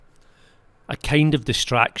A Kind of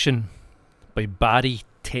Distraction by Barry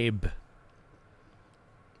Tebb.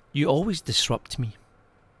 You always disrupt me.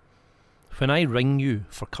 When I ring you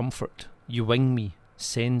for comfort, you wing me,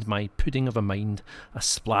 send my pudding of a mind a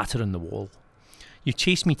splatter on the wall. You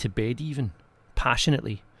chase me to bed even,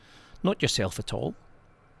 passionately, not yourself at all.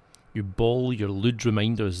 You bawl your lewd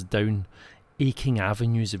reminders down aching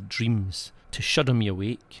avenues of dreams to shudder me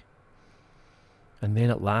awake. And then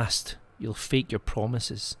at last you'll fake your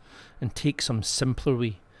promises and take some simpler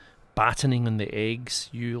way, battening on the eggs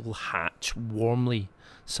you'll hatch warmly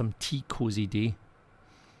some tea-cosy day.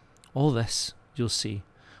 All this, you'll say,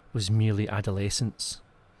 was merely adolescence,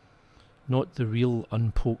 not the real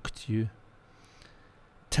unpoked you,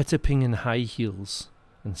 titiping in high heels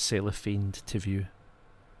and cellophaned to view.